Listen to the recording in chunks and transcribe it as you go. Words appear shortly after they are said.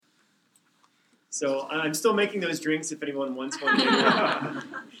So I'm still making those drinks if anyone wants one. Yeah,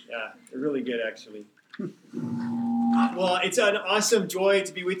 they're really good, actually. Well, it's an awesome joy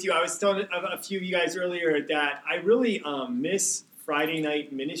to be with you. I was telling a few of you guys earlier that I really miss Friday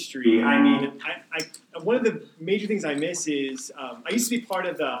night ministry. I mean, one of the major things I miss is I used to be part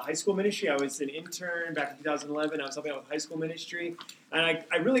of the high school ministry. I was an intern back in 2011. I was helping out with high school ministry, and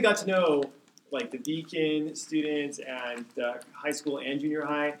I really got to know like the Beacon students and the high school and junior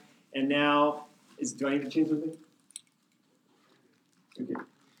high. And now, do I need to change something? Okay.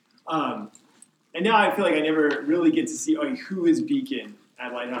 And now I feel like I never really get to see who is Beacon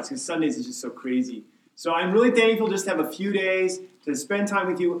at Lighthouse, because Sundays is just so crazy. So I'm really thankful just to have a few days to spend time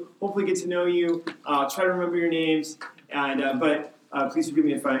with you, hopefully get to know you, try to remember your names, and but please forgive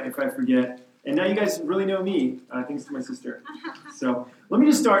me if I forget. And now you guys really know me, thanks to my sister. So let me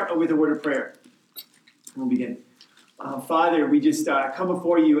just start with a word of prayer. We'll begin. Father, we just come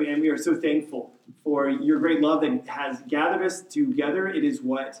before you, and we are so thankful for your great love that has gathered us together. It is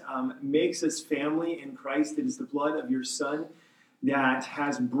what makes us family in Christ. It is the blood of your Son that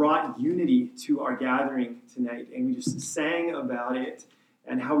has brought unity to our gathering tonight. And we just sang about it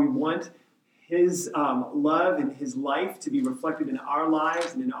and how we want his love and his life to be reflected in our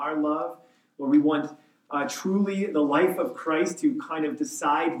lives and in our love. Lord, we want truly the life of Christ to kind of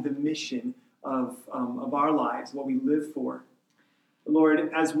decide the mission of our lives, what we live for.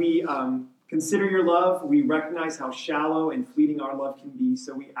 Lord, as we consider your love, we recognize how shallow and fleeting our love can be.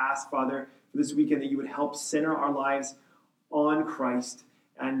 So we ask, Father, for this weekend that you would help center our lives on Christ,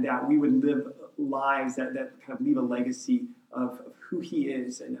 and that we would live lives that kind of leave a legacy of who he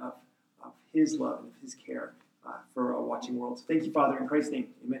is and of his love and of his care for a watching world. So thank you, Father, in Christ's name.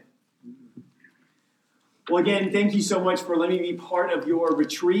 Amen. Well, again, thank you so much for letting me be part of your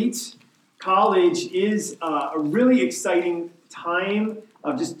retreat. College is a really exciting time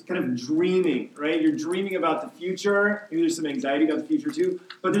of just kind of dreaming, right? You're dreaming about the future. Maybe there's some anxiety about the future too,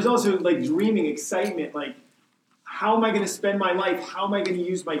 but there's also like dreaming, excitement, like how am I going to spend my life? How am I going to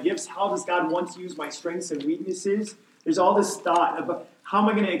use my gifts? How does God want to use my strengths and weaknesses? There's all this thought about how am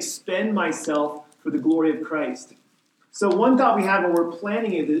I going to expend myself for the glory of Christ? So one thought we had when we're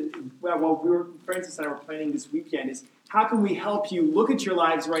planning it, Francis and I were planning this weekend, is how can we help you look at your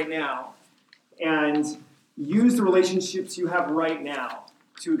lives right now and use the relationships you have right now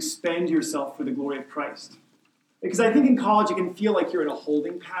to expend yourself for the glory of Christ? Because I think in college it can feel like you're in a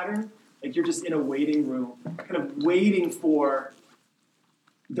holding pattern, like you're just in a waiting room, kind of waiting for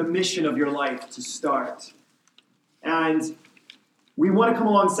the mission of your life to start. And we want to come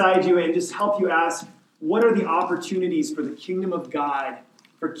alongside you and just help you ask, what are the opportunities for the kingdom of God,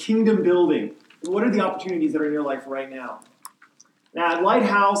 for kingdom building? What are the opportunities that are in your life right now? Now, at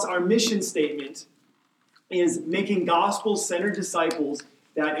Lighthouse, our mission statement is making gospel-centered disciples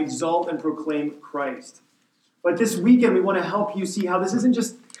that exalt and proclaim Christ. But this weekend, we want to help you see how this isn't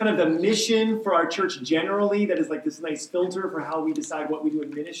just kind of the mission for our church generally, that is like this nice filter for how we decide what we do in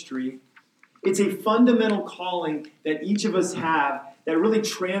ministry. It's a fundamental calling that each of us have that really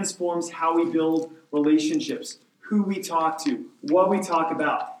transforms how we build relationships, who we talk to, what we talk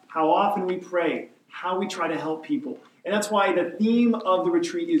about, how often we pray, how we try to help people. And that's why the theme of the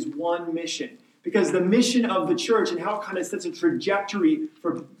retreat is one mission. Because the mission of the church and how it kind of sets a trajectory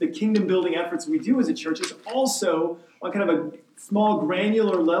for the kingdom building efforts we do as a church is also on kind of a small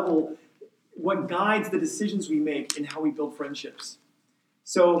granular level what guides the decisions we make and how we build friendships.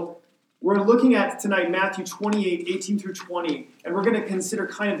 So we're looking at tonight Matthew 28, 18 through 20, and we're going to consider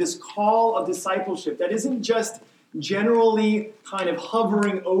kind of this call of discipleship that isn't just generally kind of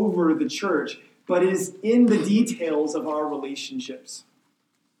hovering over the church, but is in the details of our relationships.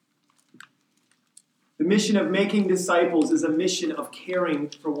 The mission of making disciples is a mission of caring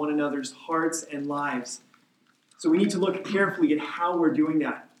for one another's hearts and lives. So we need to look carefully at how we're doing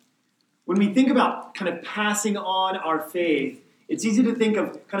that. When we think about kind of passing on our faith, it's easy to think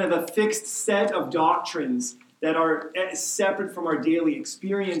of kind of a fixed set of doctrines that are separate from our daily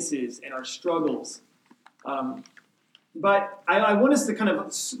experiences and our struggles. But I want us to kind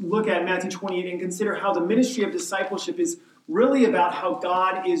of look at Matthew 28 and consider how the ministry of discipleship is really about how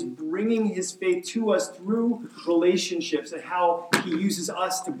God is bringing his faith to us through relationships and how he uses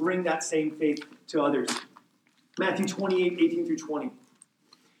us to bring that same faith to others. Matthew 28, 18 through 20.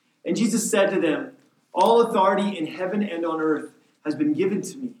 And Jesus said to them, "All authority in heaven and on earth has been given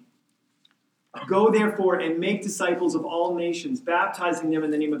to me. Go therefore and make disciples of all nations, baptizing them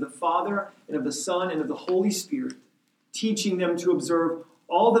in the name of the Father and of the Son and of the Holy Spirit, teaching them to observe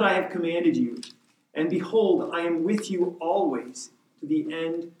all that I have commanded you. And behold, I am with you always to the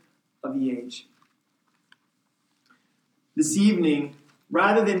end of the age." This evening,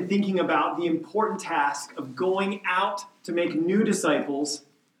 rather than thinking about the important task of going out to make new disciples,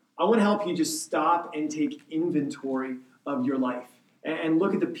 I want to help you just stop and take inventory of your life and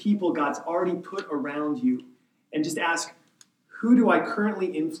look at the people God's already put around you and just ask, who do I currently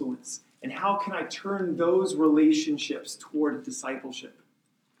influence? And how can I turn those relationships toward discipleship?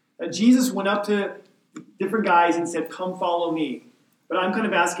 Jesus went up to different guys and said, come follow me. But I'm kind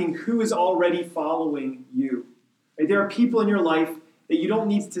of asking, who is already following you? Right? There are people in your life that you don't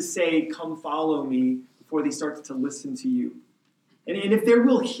need to say, come follow me, before they start to listen to you. And if they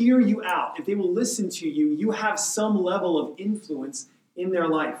will hear you out, if they will listen to you, you have some level of influence in their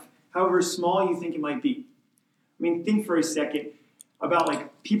life, however small you think it might be. I mean, think for a second about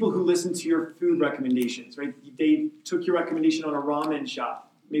like people who listen to your food recommendations, right? They took your recommendation on a ramen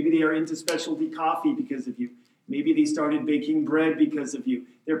shop. Maybe they are into specialty coffee because of you. Maybe they started baking bread because of you.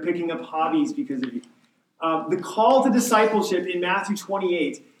 They're picking up hobbies because of you. The call to discipleship in Matthew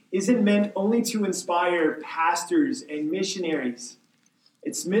 28 isn't meant only to inspire pastors and missionaries.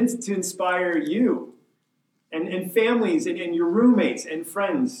 It's meant to inspire you and families and your roommates and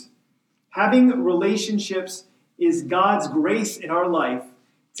friends. Having relationships is God's grace in our life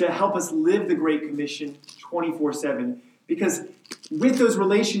to help us live the Great Commission 24/7. Because with those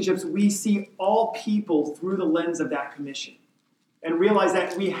relationships, we see all people through the lens of that commission and realize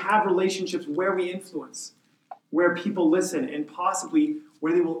that we have relationships where we influence, where people listen, and possibly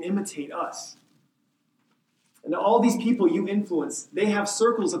where they will imitate us. And all these people you influence, they have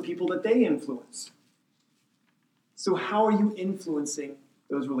circles of people that they influence. So how are you influencing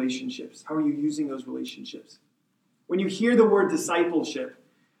those relationships? How are you using those relationships? When you hear the word discipleship,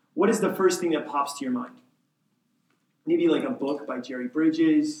 what is the first thing that pops to your mind? Maybe like a book by Jerry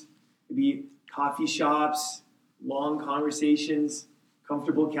Bridges, maybe coffee shops, long conversations,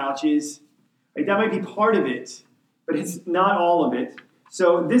 comfortable couches. Right? That might be part of it, but it's not all of it.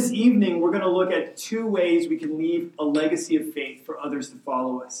 So this evening, we're going to look at 2 ways we can leave a legacy of faith for others to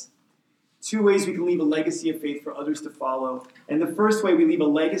follow us. 2 ways we can leave a legacy of faith for others to follow. And the first way we leave a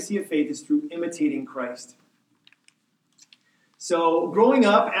legacy of faith is through imitating Christ. So growing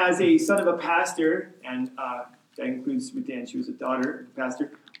up as a son of a pastor, and that includes Ruth Ann, she was a daughter of a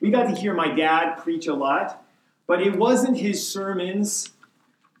pastor, we got to hear my dad preach a lot, but it wasn't his sermons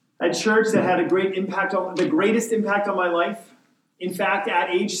at church that had the greatest impact on my life. In fact,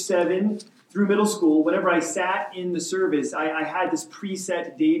 at age 7 through middle school, whenever I sat in the service, I had this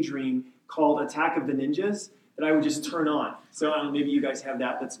preset daydream called Attack of the Ninjas that I would just turn on. So I don't know, maybe you guys have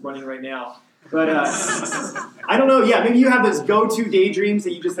that's running right now. But I don't know, maybe you have those go-to daydreams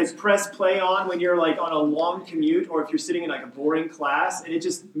that you just like press play on when you're like on a long commute or if you're sitting in like a boring class, and it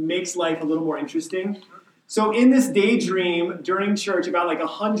just makes life a little more interesting. So in this daydream during church, about like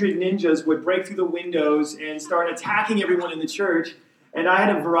 100 ninjas would break through the windows and start attacking everyone in the church. And I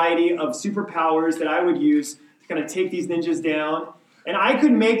had a variety of superpowers that I would use to kind of take these ninjas down. And I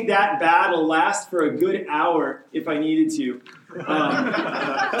could make that battle last for a good hour if I needed to.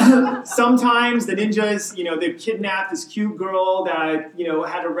 Sometimes the ninjas, they'd kidnap this cute girl that I,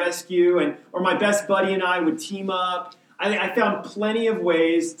 had to rescue, or my best buddy and I would team up. I found plenty of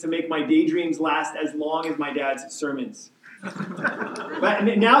ways to make my daydreams last as long as my dad's sermons. But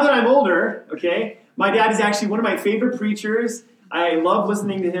now that I'm older, okay, my dad is actually one of my favorite preachers. I love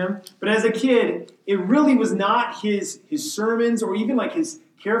listening to him. But as a kid, it really was not his sermons or even like his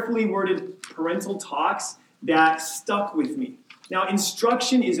carefully worded parental talks that stuck with me. Now,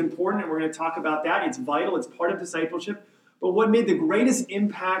 instruction is important, and we're going to talk about that. It's vital. It's part of discipleship. But what made the greatest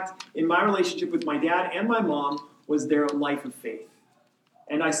impact in my relationship with my dad and my mom was their life of faith.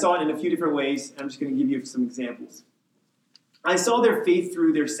 And I saw it in a few different ways. I'm just going to give you some examples. I saw their faith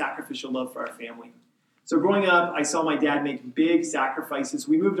through their sacrificial love for our family. So growing up, I saw my dad make big sacrifices.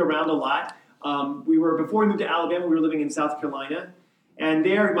 We moved around a lot. Before we moved to Alabama, we were living in South Carolina. And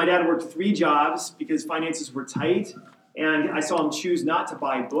there, my dad worked 3 jobs because finances were tight. And I saw him choose not to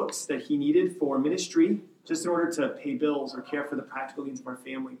buy books that he needed for ministry, just in order to pay bills or care for the practical needs of our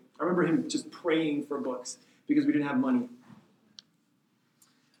family. I remember him just praying for books because we didn't have money.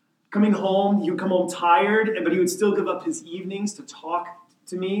 Coming home, he would come home tired, but he would still give up his evenings to talk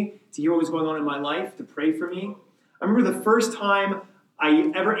to me, to hear what was going on in my life, to pray for me. I remember the first time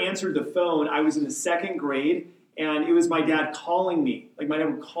I ever answered the phone, I was in the 2nd grade, and it was my dad calling me. Like my dad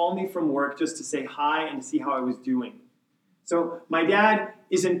would call me from work just to say hi and to see how I was doing. So my dad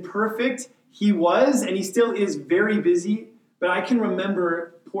isn't perfect. He was, and he still is very busy, but I can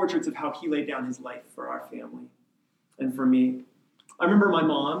remember portraits of how he laid down his life for our family and for me. I remember my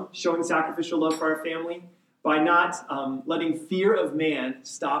mom showing sacrificial love for our family by not letting fear of man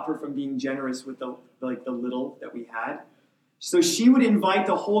stop her from being generous with the little that we had. So she would invite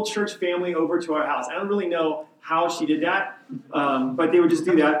the whole church family over to our house. I don't really know how she did that, but they would just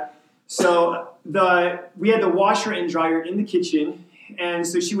do that. So we had the washer and dryer in the kitchen, and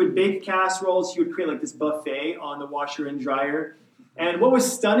so she would bake casseroles. She would create like this buffet on the washer and dryer. And what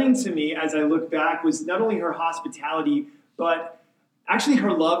was stunning to me as I look back was not only her hospitality, but actually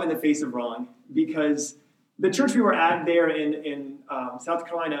her love in the face of wrong. Because the church we were at there in South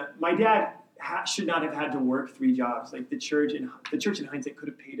Carolina, my dad should not have had to work 3 jobs. Like the church in hindsight could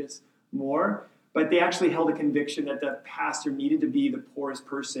have paid us more, but they actually held a conviction that the pastor needed to be the poorest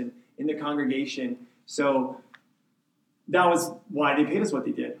person in the congregation. So that was why they paid us what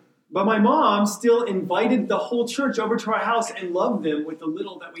they did. But my mom still invited the whole church over to our house and loved them with the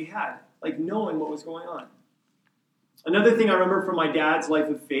little that we had, like knowing what was going on. Another thing I remember from my dad's life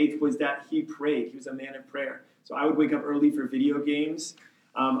of faith was that he prayed. He was a man of prayer. So I would wake up early for video games.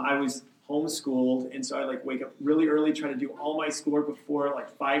 I was homeschooled, and so I'd wake up really early, try to do all my schoolwork before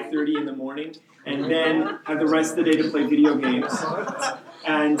 5:30 in the morning, and then have the rest of the day to play video games.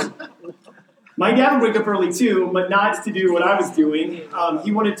 And my dad would wake up early too, but not to do what I was doing.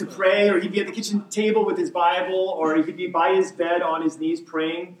 He wanted to pray, or he'd be at the kitchen table with his Bible, or he'd be by his bed on his knees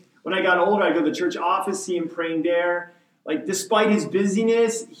praying. When I got older, I'd go to the church office, see him praying there. Despite his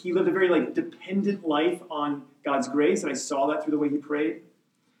busyness, he lived a very dependent life on God's grace, and I saw that through the way he prayed.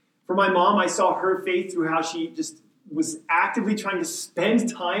 For my mom, I saw her faith through how she just was actively trying to spend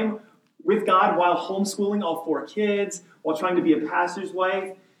time with God while homeschooling all 4 kids, while trying to be a pastor's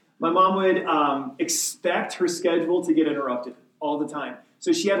wife. My mom would expect her schedule to get interrupted all the time.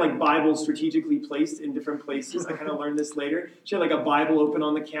 So she had Bibles strategically placed in different places. I kind of learned this later. She had a Bible open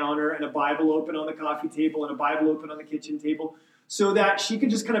on the counter, and a Bible open on the coffee table, and a Bible open on the kitchen table, so that she could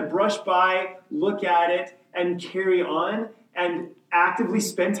just kind of brush by, look at it, and carry on, and actively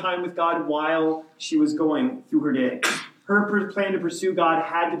spend time with God while she was going through her day. Her plan to pursue God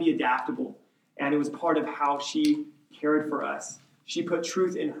had to be adaptable, and it was part of how she cared for us. She put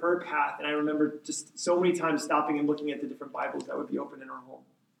truth in her path, and I remember just so many times stopping and looking at the different Bibles that would be open in our home.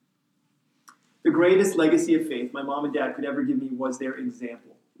 The greatest legacy of faith my mom and dad could ever give me was their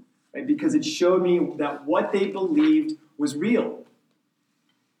example, right? Because it showed me that what they believed was real.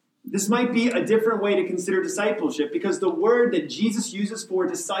 This might be a different way to consider discipleship, because the word that Jesus uses for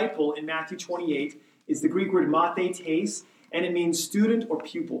disciple in Matthew 28 is the Greek word mathetes, and it means student or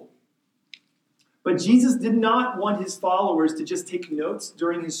pupil. But Jesus did not want his followers to just take notes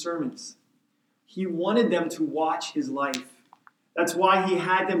during his sermons. He wanted them to watch his life. That's why he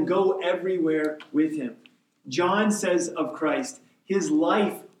had them go everywhere with him. John says of Christ, his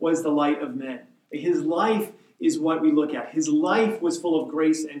life was the light of men. His life is what we look at. His life was full of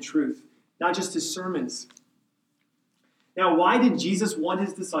grace and truth, not just his sermons. Now, why did Jesus want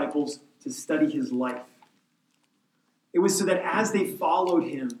his disciples to study his life? It was so that as they followed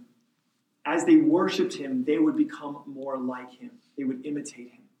him, as they worshiped him, they would become more like him. They would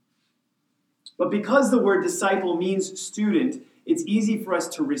imitate him. But because the word disciple means student, it's easy for us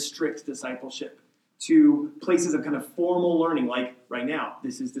to restrict discipleship to places of kind of formal learning, like right now,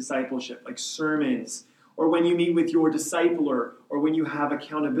 this is discipleship, like sermons, or when you meet with your discipler, or when you have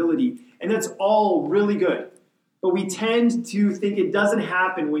accountability. And that's all really good. But we tend to think it doesn't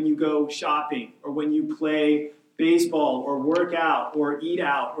happen when you go shopping, or when you play baseball, or work out, or eat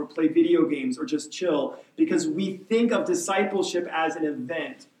out, or play video games, or just chill, because we think of discipleship as an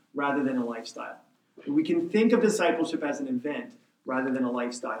event rather than a lifestyle. We can think of discipleship as an event rather than a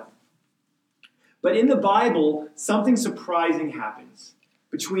lifestyle. But in the Bible, something surprising happens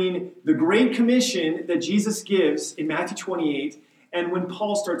between the Great Commission that Jesus gives in Matthew 28 and when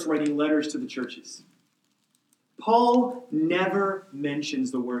Paul starts writing letters to the churches. Paul never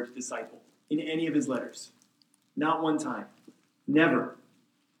mentions the word disciple in any of his letters. Not one time. Never.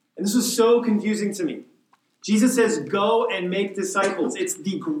 And this was so confusing to me. Jesus says, go and make disciples. It's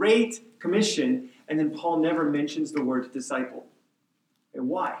the Great Commission. And then Paul never mentions the word disciple. And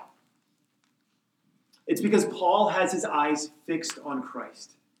why? It's because Paul has his eyes fixed on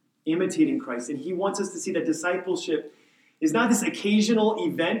Christ, imitating Christ. And he wants us to see that discipleship is not this occasional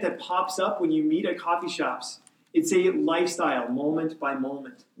event that pops up when you meet at coffee shops. It's a lifestyle, moment by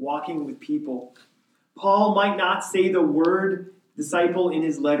moment, walking with people. Paul might not say the word disciple in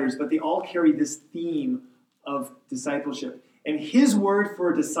his letters, but they all carry this theme of discipleship. And his word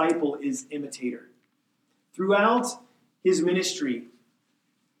for disciple is imitator. Throughout his ministry,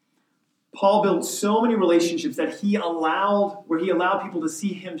 Paul built so many relationships that he allowed people to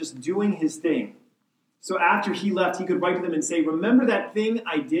see him just doing his thing. So after he left, he could write to them and say, remember that thing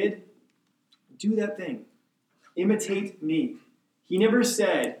I did? Do that thing. Imitate me. He never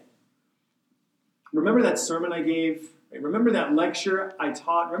said, remember that sermon I gave Right? Remember that lecture I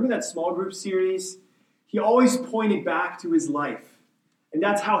taught? Remember that small group series? He always pointed back to his life. And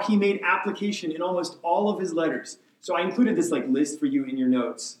that's how he made application in almost all of his letters. So I included this list for you in your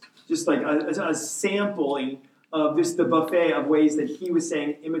notes. Just like a sampling of the buffet of ways that he was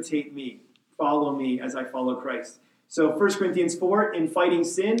saying, imitate me, follow me as I follow Christ. So 1 Corinthians 4, in fighting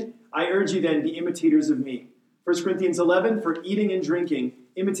sin, I urge you then, be imitators of me. 1 Corinthians 11, for eating and drinking,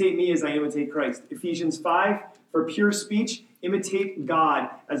 imitate me as I imitate Christ. Ephesians 5, for pure speech, imitate God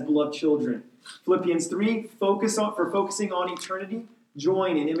as beloved children. Philippians 3, for focusing on eternity,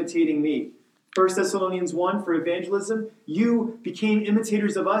 join in imitating me. 1 Thessalonians 1, for evangelism, you became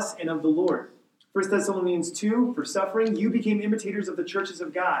imitators of us and of the Lord. 1 Thessalonians 2, for suffering, you became imitators of the churches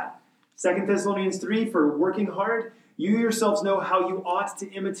of God. 2 Thessalonians 3, for working hard, you yourselves know how you ought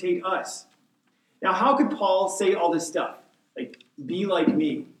to imitate us. Now, how could Paul say all this stuff? Like, be like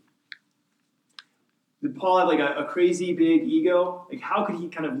me. Did Paul have a crazy big ego? Like, how could he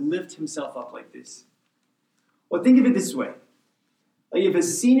kind of lift himself up like this? Well, think of it this way. Like, if a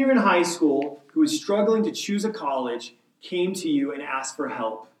senior in high school who is struggling to choose a college came to you and asked for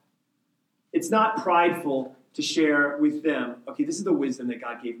help, it's not prideful to share with them, okay, this is the wisdom that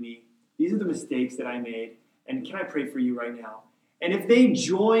God gave me. These are the mistakes that I made, and can I pray for you right now? And if they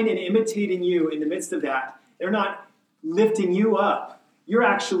join in imitating you in the midst of that, they're not lifting you up. You're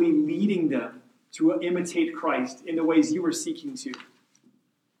actually leading them to imitate Christ in the ways you were seeking to.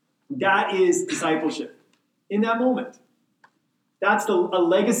 That is discipleship in that moment. That's a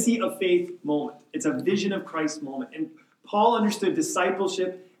legacy of faith moment. It's a vision of Christ moment. And Paul understood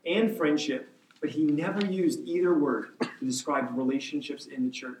discipleship and friendship, but he never used either word to describe relationships in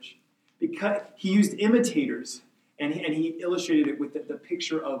the church. Because he used imitators, and he illustrated it with the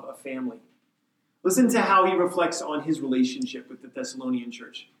picture of a family. Listen to how he reflects on his relationship with the Thessalonian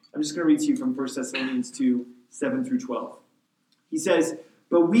church. I'm just going to read to you from 1 Thessalonians 2, 7 through 12. He says,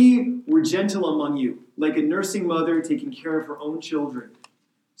 but we were gentle among you, like a nursing mother taking care of her own children.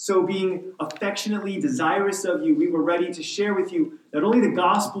 So being affectionately desirous of you, we were ready to share with you not only the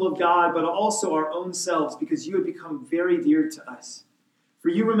gospel of God, but also our own selves, because you had become very dear to us. For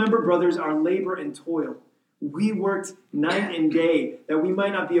you remember, brothers, our labor and toil. We worked night and day, that we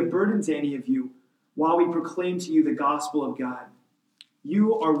might not be a burden to any of you, while we proclaim to you the gospel of God.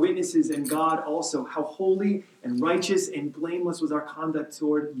 You are witnesses, and God also, how holy and righteous and blameless was our conduct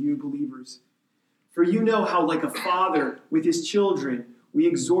toward you believers. For you know how, like a father with his children, we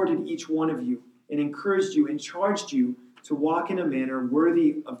exhorted each one of you and encouraged you and charged you to walk in a manner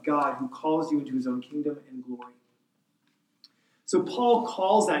worthy of God who calls you into his own kingdom and glory. So Paul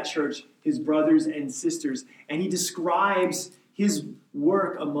calls that church his brothers and sisters, and he describes his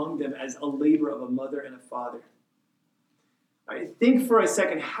work among them as a labor of a mother and a father. All right, think for a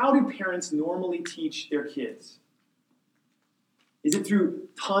second, how do parents normally teach their kids? Is it through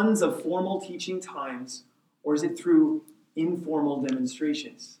tons of formal teaching times, or is it through informal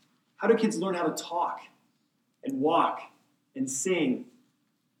demonstrations? How do kids learn how to talk and walk and sing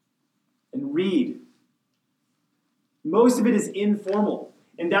and read? Most of it is informal.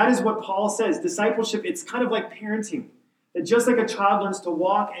 And that is what Paul says. Discipleship, it's kind of like parenting. That just like a child learns to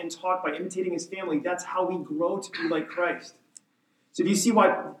walk and talk by imitating his family, that's how we grow to be like Christ. So do you see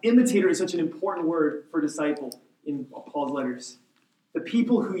why imitator is such an important word for disciple in Paul's letters? The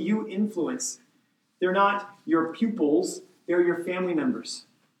people who you influence, they're not your pupils, they're your family members.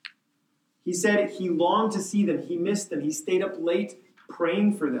 He said he longed to see them, he missed them, he stayed up late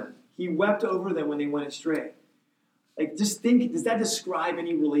praying for them. He wept over them when they went astray. Like, just think, does that describe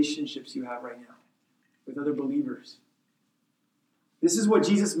any relationships you have right now with other believers? This is what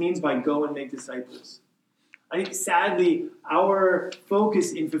Jesus means by go and make disciples. I think, sadly, our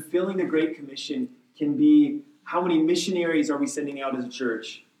focus in fulfilling the Great Commission can be how many missionaries are we sending out as a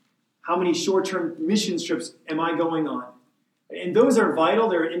church? How many short-term mission trips am I going on? And those are vital,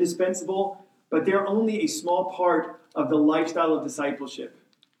 they're indispensable, but they're only a small part of the lifestyle of discipleship.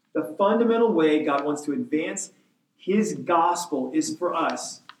 The fundamental way God wants to advance his gospel is for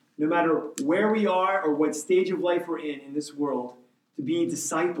us, no matter where we are or what stage of life we're in this world, to be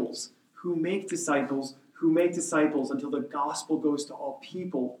disciples who make disciples until the gospel goes to all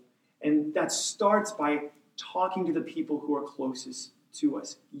people. And that starts by talking to the people who are closest to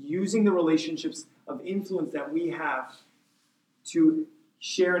us, using the relationships of influence that we have to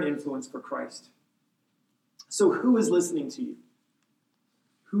share an influence for Christ. So who is listening to you?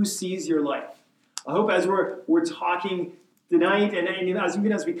 Who sees your life? I hope as we're talking tonight, and as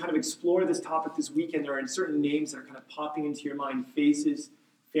we kind of explore this topic this weekend, there are certain names that are kind of popping into your mind: faces,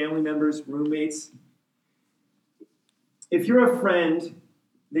 family members, roommates. If you're a friend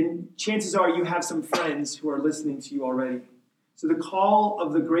then chances are you have some friends who are listening to you already. So the call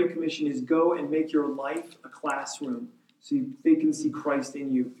of the Great Commission is go and make your life a classroom so they can see Christ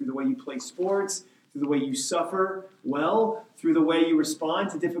in you through the way you play sports, through the way you suffer well, through the way you respond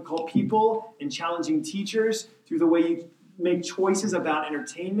to difficult people and challenging teachers, through the way you make choices about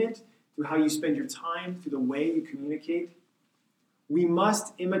entertainment, through how you spend your time, through the way you communicate. We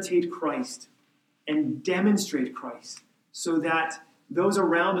must imitate Christ and demonstrate Christ so that those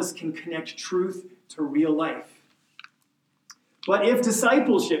around us can connect truth to real life. But if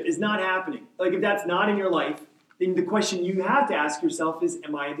discipleship is not happening, like if that's not in your life, then the question you have to ask yourself is,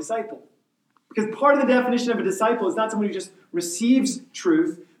 am I a disciple? Because part of the definition of a disciple is not someone who just receives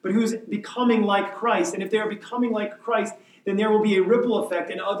truth, but who's becoming like Christ. And if they're becoming like Christ, then there will be a ripple effect,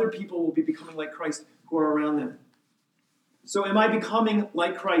 and other people will be becoming like Christ who are around them. So am I becoming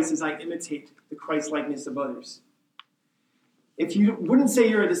like Christ as I imitate the Christ-likeness of others? If you wouldn't say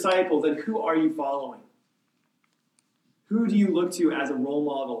you're a disciple, then who are you following? Who do you look to as a role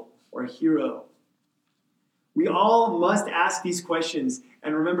model or a hero? We all must ask these questions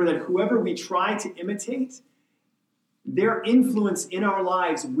and remember that whoever we try to imitate, their influence in our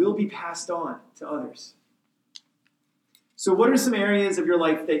lives will be passed on to others. So what are some areas of your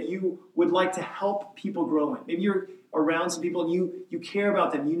life that you would like to help people grow in? Maybe you're around some people and you care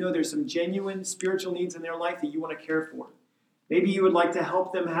about them. You know there's some genuine spiritual needs in their life that you want to care for. Maybe you would like to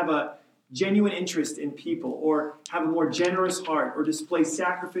help them have a genuine interest in people, or have a more generous heart, or display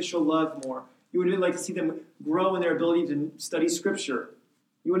sacrificial love more. You would like to see them grow in their ability to study Scripture.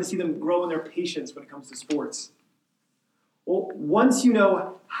 You want to see them grow in their patience when it comes to sports. Well, once you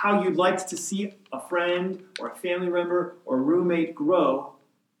know how you'd like to see a friend or a family member or a roommate grow,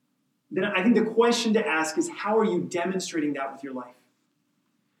 then I think the question to ask is, how are you demonstrating that with your life?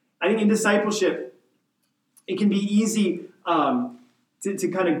 I think in discipleship, it can be easy to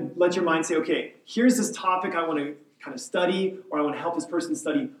kind of let your mind say, okay, here's this topic I want to kind of study, or I want to help this person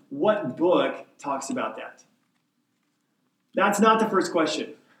study. What book talks about that? That's not the first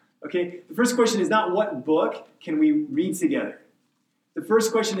question, okay? The first question is not what book can we read together. The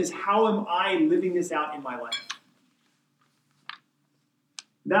first question is, how am I living this out in my life?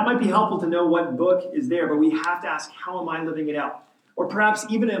 That might be helpful to know what book is there, but we have to ask, how am I living it out? Or perhaps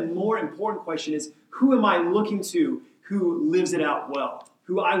even a more important question is, who am I looking to who lives it out well,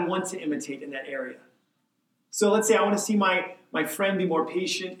 who I want to imitate in that area? So let's say I want to see my friend be more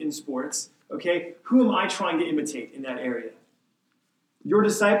patient in sports, okay? Who am I trying to imitate in that area? Your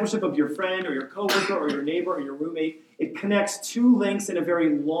discipleship of your friend or your coworker or your neighbor or your roommate, it connects two links in a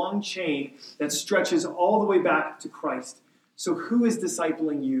very long chain that stretches all the way back to Christ. So who is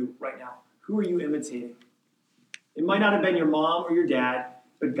discipling you right now? Who are you imitating? It might not have been your mom or your dad,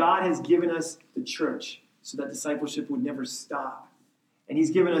 but God has given us the church so that discipleship would never stop. And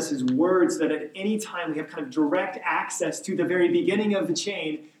he's given us his word so that at any time we have kind of direct access to the very beginning of the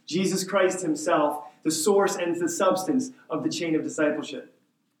chain, Jesus Christ himself, the source and the substance of the chain of discipleship.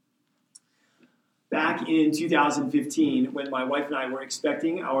 Back in 2015, when my wife and I were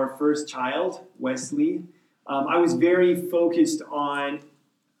expecting our first child, Wesley, I was very focused on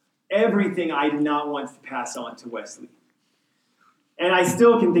everything I did not want to pass on to Wesley. And I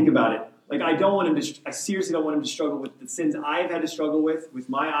still can think about it. Like, I seriously don't want him to struggle with the sins I've had to struggle with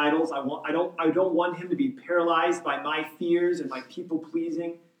my idols. I don't want him to be paralyzed by my fears and my people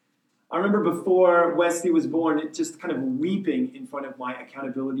pleasing. I remember before Wesley was born, just kind of weeping in front of my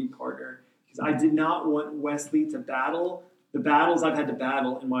accountability partner, because I did not want Wesley to battle the battles I've had to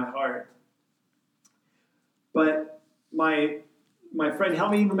battle in my heart. But my friend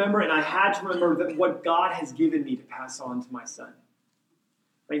helped me remember, and I had to remember that what God has given me to pass on to my son.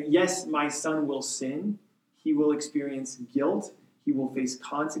 Right? Yes, my son will sin. He will experience guilt. He will face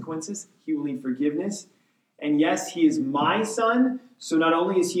consequences. He will need forgiveness. And yes, he is my son, so not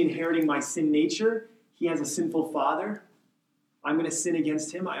only is he inheriting my sin nature, he has a sinful father. I'm going to sin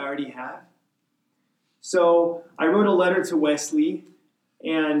against him. I already have. So I wrote a letter to Wesley,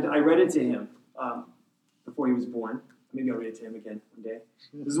 and I read it to him before he was born. Maybe I'll read it to him again one day.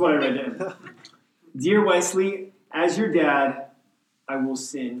 This is what I read to him. Dear Wesley, as your dad, I will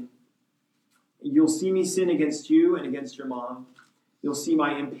sin. You'll see me sin against you and against your mom. You'll see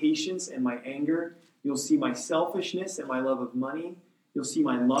my impatience and my anger. You'll see my selfishness and my love of money. You'll see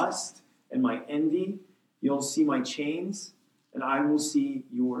my lust and my envy. You'll see my chains, and I will see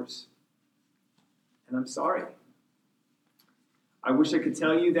yours. And I'm sorry. I wish I could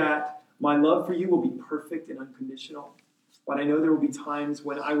tell you that my love for you will be perfect and unconditional, but I know there will be times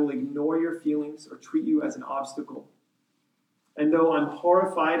when I will ignore your feelings or treat you as an obstacle. And though I'm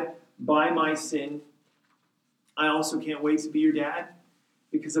horrified by my sin, I also can't wait to be your dad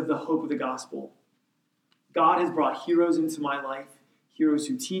because of the hope of the gospel. God has brought heroes into my life, heroes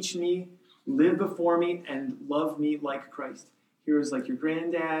who teach me, live before me, and love me like Christ. Heroes like your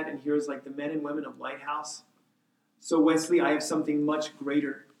granddad and heroes like the men and women of Lighthouse. So Wesley, I have something much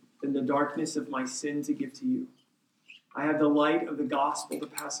greater than the darkness of my sin to give to you. I have the light of the gospel to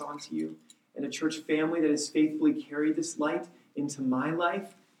pass on to you, and a church family that has faithfully carried this light into my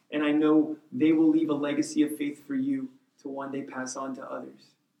life, and I know they will leave a legacy of faith for you to one day pass on to others.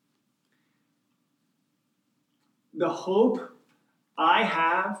 The hope I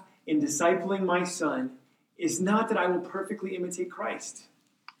have in discipling my son is not that I will perfectly imitate Christ,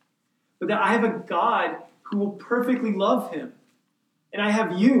 but that I have a God who will perfectly love him. And I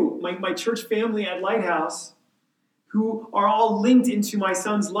have you, my church family at Lighthouse, who are all linked into my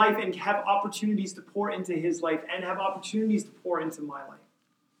son's life and have opportunities to pour into his life and have opportunities to pour into my life.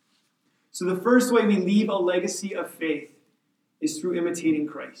 So the first way we leave a legacy of faith is through imitating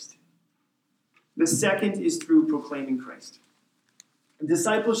Christ. The second is through proclaiming Christ.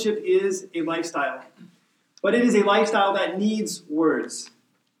 Discipleship is a lifestyle, but it is a lifestyle that needs words.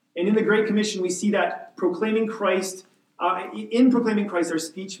 And in the Great Commission, we see that proclaiming Christ, in proclaiming Christ, our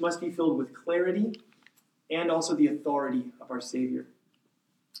speech must be filled with clarity and also the authority of our Savior.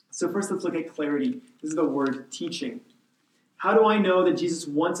 So first, let's look at clarity. This is the word teaching. How do I know that Jesus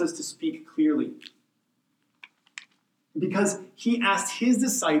wants us to speak clearly? Because he asked his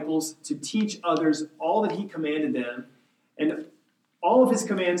disciples to teach others all that he commanded them, and all of his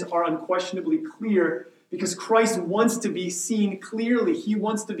commands are unquestionably clear because Christ wants to be seen clearly. He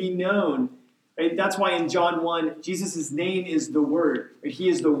wants to be known. Right? That's why in John 1, Jesus' name is the Word. Right? He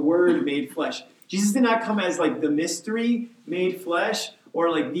is the Word made flesh. Jesus did not come as like the mystery made flesh or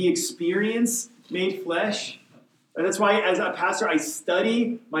like the experience made flesh. And that's why as a pastor, I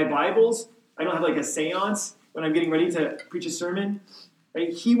study my Bibles. I don't have like a seance when I'm getting ready to preach a sermon.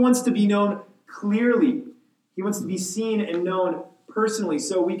 Right? He wants to be known clearly. He wants to be seen and known personally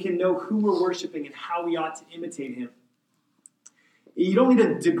so we can know who we're worshiping and how we ought to imitate him. You don't need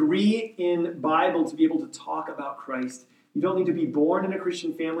a degree in Bible to be able to talk about Christ. You don't need to be born in a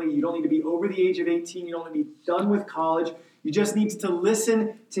Christian family. You don't need to be over the age of 18. You don't need to be done with college. You just need to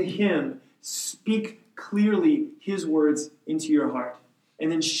listen to him speak clearly his words into your heart and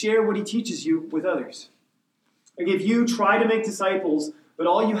then share what he teaches you with others. Like if you try to make disciples, but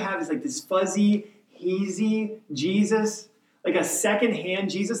all you have is like this fuzzy, hazy Jesus, like a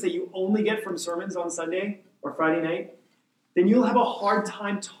second-hand Jesus that you only get from sermons on Sunday or Friday night, then you'll have a hard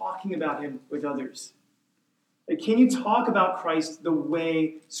time talking about him with others. Like, can you talk about Christ the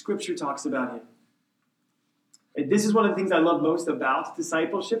way Scripture talks about him? And this is one of the things I love most about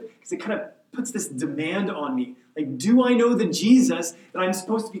discipleship, because it kind of puts this demand on me. Like, do I know the Jesus that I'm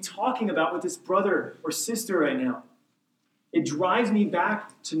supposed to be talking about with this brother or sister right now? It drives me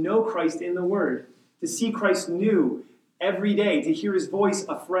back to know Christ in the Word, to see Christ new every day, to hear his voice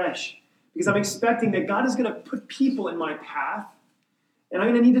afresh. Because I'm expecting that God is going to put people in my path, and I'm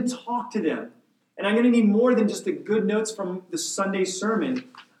going to need to talk to them. And I'm going to need more than just the good notes from the Sunday sermon.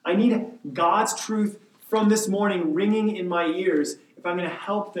 I need God's truth from this morning ringing in my ears if I'm going to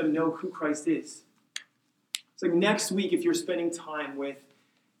help them know who Christ is. It's like next week, if you're spending time with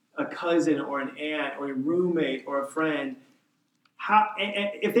a cousin or an aunt or a roommate or a friend,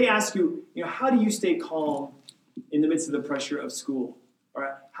 if they ask you, how do you stay calm in the midst of the pressure of school?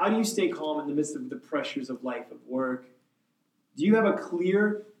 Or how do you stay calm in the midst of the pressures of life, of work? Do you have a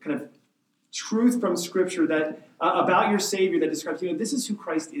clear kind of truth from Scripture that about your Savior that describes, this is who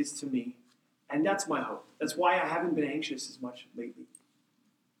Christ is to me, and that's my hope. That's why I haven't been anxious as much lately.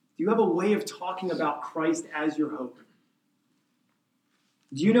 Do you have a way of talking about Christ as your hope?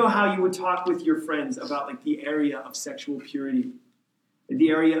 Do you know how you would talk with your friends about like the area of sexual purity, the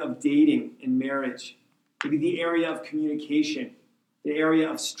area of dating and marriage, maybe the area of communication, the area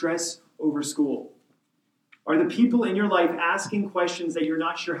of stress over school? Are the people in your life asking questions that you're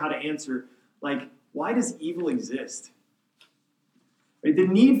not sure how to answer? Like, why does evil exist? Right? The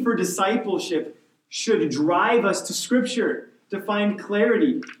need for discipleship should drive us to Scripture to find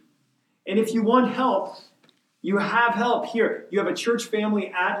clarity. And if you want help, you have help here. You have a church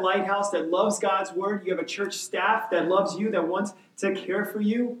family at Lighthouse that loves God's Word. You have a church staff that loves you, that wants to care for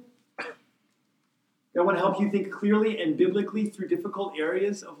you, that want to help you think clearly and biblically through difficult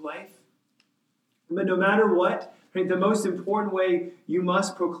areas of life. But no matter what, right, the most important way you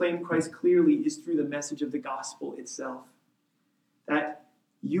must proclaim Christ clearly is through the message of the gospel itself. That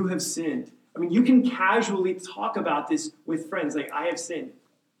you have sinned. I mean, you can casually talk about this with friends, like, I have sinned.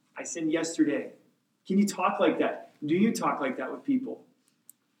 I sinned yesterday. Can you talk like that? Do you talk like that with people?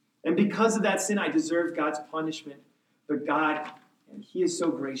 And because of that sin, I deserve God's punishment. But God, And he is so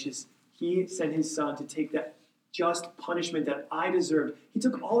gracious. He sent his son to take that just punishment that I deserved. He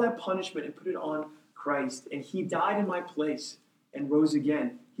took all that punishment and put it on Christ. And he died in my place and rose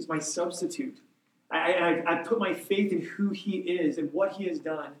again. He's my substitute. I put my faith in who he is and what he has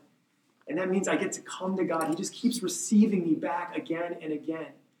done. And that means I get to come to God. He just keeps receiving me back again and again.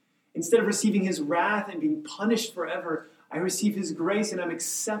 Instead of receiving his wrath and being punished forever, I receive his grace and I'm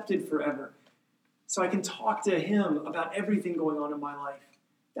accepted forever. So I can talk to him about everything going on in my life.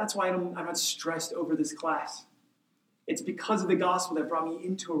 That's why I'm not stressed over this class. It's because of the gospel that brought me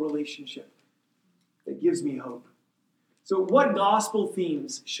into a relationship that gives me hope. So what gospel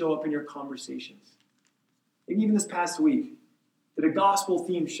themes show up in your conversations? Maybe even this past week, did a gospel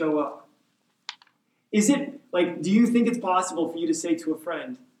theme show up? Is it, do you think it's possible for you to say to a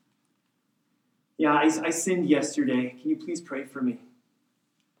friend, yeah, I sinned yesterday. Can you please pray for me?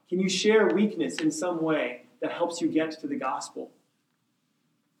 Can you share weakness in some way that helps you get to the gospel?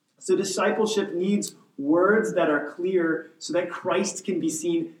 So discipleship needs words that are clear so that Christ can be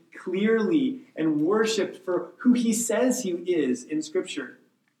seen clearly and worshiped for who he says he is in Scripture.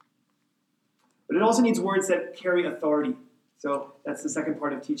 But it also needs words that carry authority. So that's the second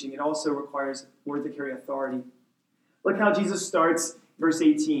part of teaching. It also requires words that carry authority. Look how Jesus starts verse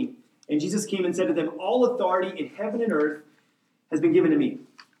 18. And Jesus came and said to them, all authority in heaven and earth has been given to me.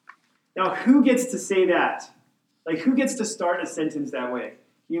 Now, who gets to say that? Who gets to start a sentence that way?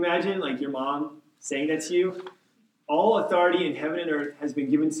 Can you imagine, your mom saying that to you? All authority in heaven and earth has been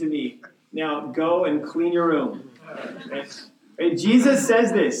given to me. Now, go and clean your room. Right? Jesus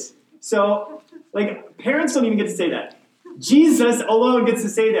says this. So, parents don't even get to say that. Jesus alone gets to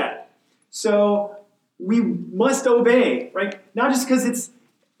say that. So, we must obey, right? Not just because it's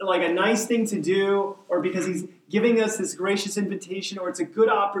a nice thing to do or because he's giving us this gracious invitation or it's a good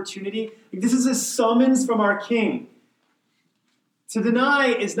opportunity. This is a summons from our King. To deny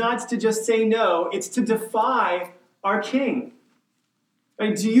is not to just say no, it's to defy our King.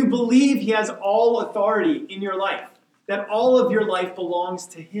 Right? Do you believe he has all authority in your life? That all of your life belongs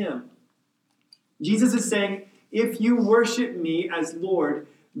to him? Jesus is saying, if you worship me as Lord,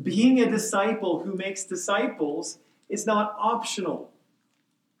 being a disciple who makes disciples is not optional.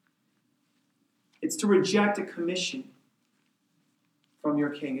 It's to reject a commission from your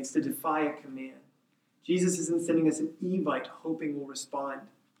King. It's to defy a command. Jesus isn't sending us an Evite hoping we'll respond.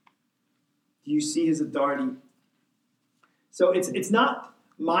 Do you see his authority? So it's not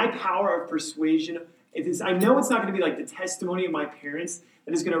my power of persuasion. I know it's not going to be like the testimony of my parents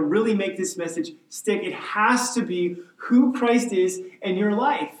that is going to really make this message stick. It has to be who Christ is in your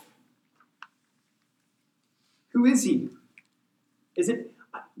life. Who is he? Is it,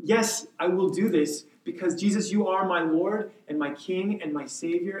 yes, I will do this because Jesus, you are my Lord and my King and my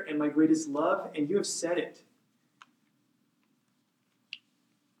Savior and my greatest love, and you have said it.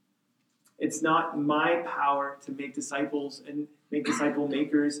 It's not my power to make disciples and make disciple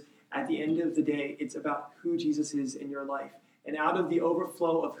makers. At the end of the day, it's about who Jesus is in your life. And out of the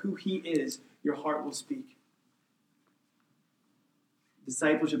overflow of who he is, your heart will speak.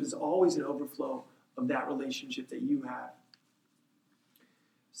 Discipleship is always an overflow of that relationship that you have.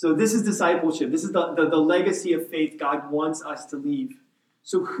 So this is discipleship. This is the legacy of faith God wants us to leave.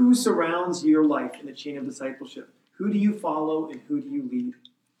 So who surrounds your life in the chain of discipleship? Who do you follow and who do you lead?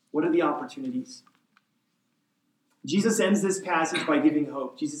 What are the opportunities? Jesus ends this passage by giving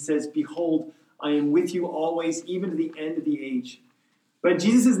hope. Jesus says, behold, I am with you always, even to the end of the age. But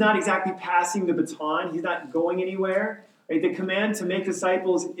Jesus is not exactly passing the baton. He's not going anywhere. Right? The command to make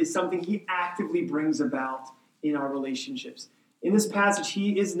disciples is something he actively brings about in our relationships. In this passage,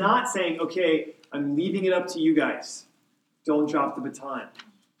 he is not saying, okay, I'm leaving it up to you guys. Don't drop the baton.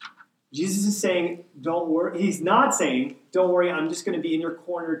 Jesus is saying, don't worry. He's not saying, don't worry, I'm just going to be in your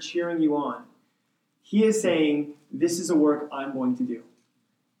corner cheering you on. He is saying, this is a work I'm going to do.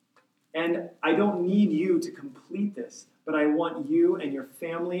 And I don't need you to complete this, but I want you and your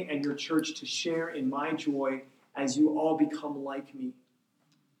family and your church to share in my joy as you all become like me.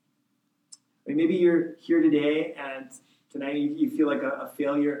 Maybe you're here today and tonight you feel like a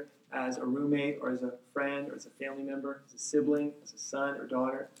failure as a roommate or as a friend or as a family member, as a sibling, as a son or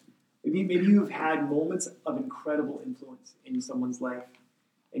daughter. Maybe you've had moments of incredible influence in someone's life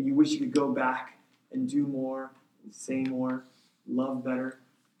and you wish you could go back and do more, and say more, love better.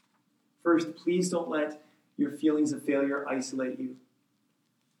 First, please don't let your feelings of failure isolate you.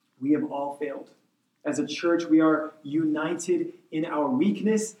 We have all failed. As a church, we are united in our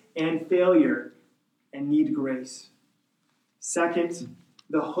weakness and failure and need grace. Second,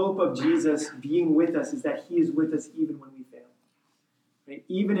 the hope of Jesus being with us is that he is with us even when we fail. Right?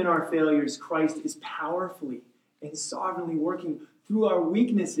 Even in our failures, Christ is powerfully and sovereignly working through our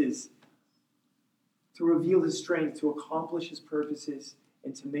weaknesses, to reveal his strength, to accomplish his purposes,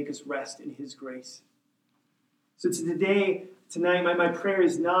 and to make us rest in his grace. So tonight, my prayer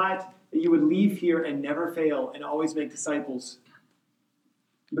is not that you would leave here and never fail and always make disciples,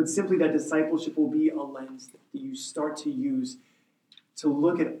 but simply that discipleship will be a lens that you start to use to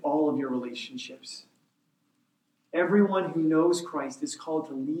look at all of your relationships. Everyone who knows Christ is called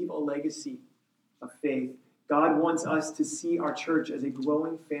to leave a legacy of faith. God wants us to see our church as a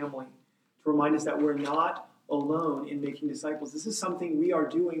growing family, to remind us that we're not alone in making disciples. This is something we are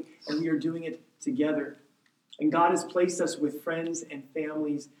doing, and we are doing it together. And God has placed us with friends and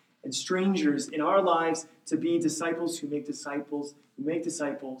families and strangers in our lives to be disciples who make disciples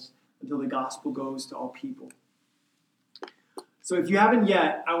until the gospel goes to all people. So if you haven't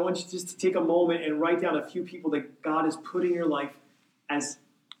yet, I want you just to take a moment and write down a few people that God has put in your life as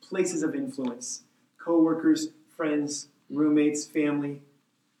places of influence. Co-workers, friends, roommates, family.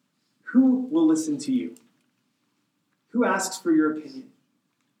 Who will listen to you? Who asks for your opinion?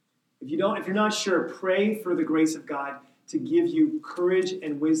 If you're not sure, pray for the grace of God to give you courage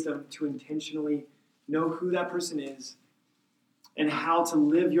and wisdom to intentionally know who that person is and how to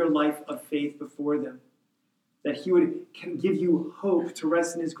live your life of faith before them. That he can give you hope to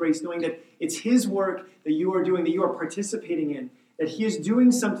rest in his grace, knowing that it's his work that you are doing, that you are participating in, that he is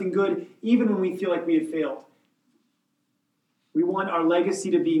doing something good even when we feel like we have failed. We want our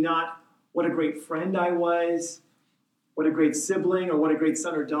legacy to be not what a great friend I was, what a great sibling, or what a great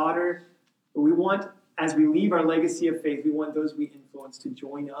son or daughter, but we want, as we leave our legacy of faith, we want those we influence to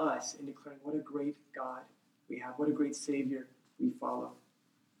join us in declaring what a great God we have, what a great Savior we follow.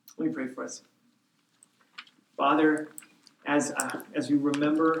 Let me pray for us. Father, as we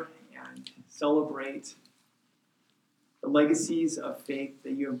remember and celebrate the legacies of faith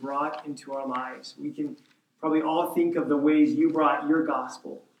that you have brought into our lives, we can probably all think of the ways you brought your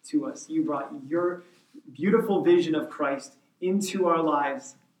gospel to us. You brought your beautiful vision of Christ into our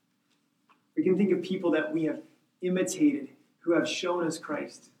lives. We can think of people that we have imitated who have shown us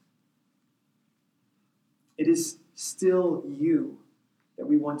Christ. It is still you that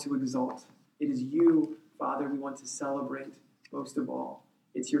we want to exalt. It is you, Father, we want to celebrate most of all.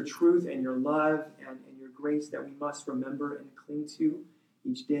 It's your truth and your love and your grace that we must remember and cling to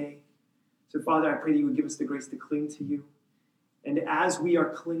each day. So, Father, I pray that you would give us the grace to cling to you. And as we are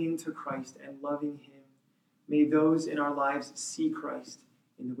clinging to Christ and loving him, may those in our lives see Christ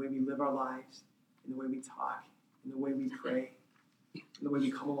in the way we live our lives, in the way we talk, in the way we pray, in the way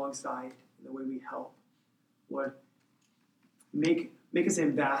we come alongside, in the way we help. Lord, make us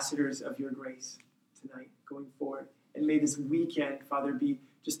ambassadors of your grace tonight, going forward. And may this weekend, Father, be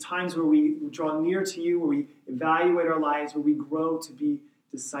just times where we draw near to you, where we evaluate our lives, where we grow to be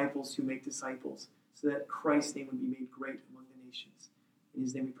disciples who make disciples, so that Christ's name would be made great among the nations. In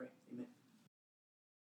his name we pray.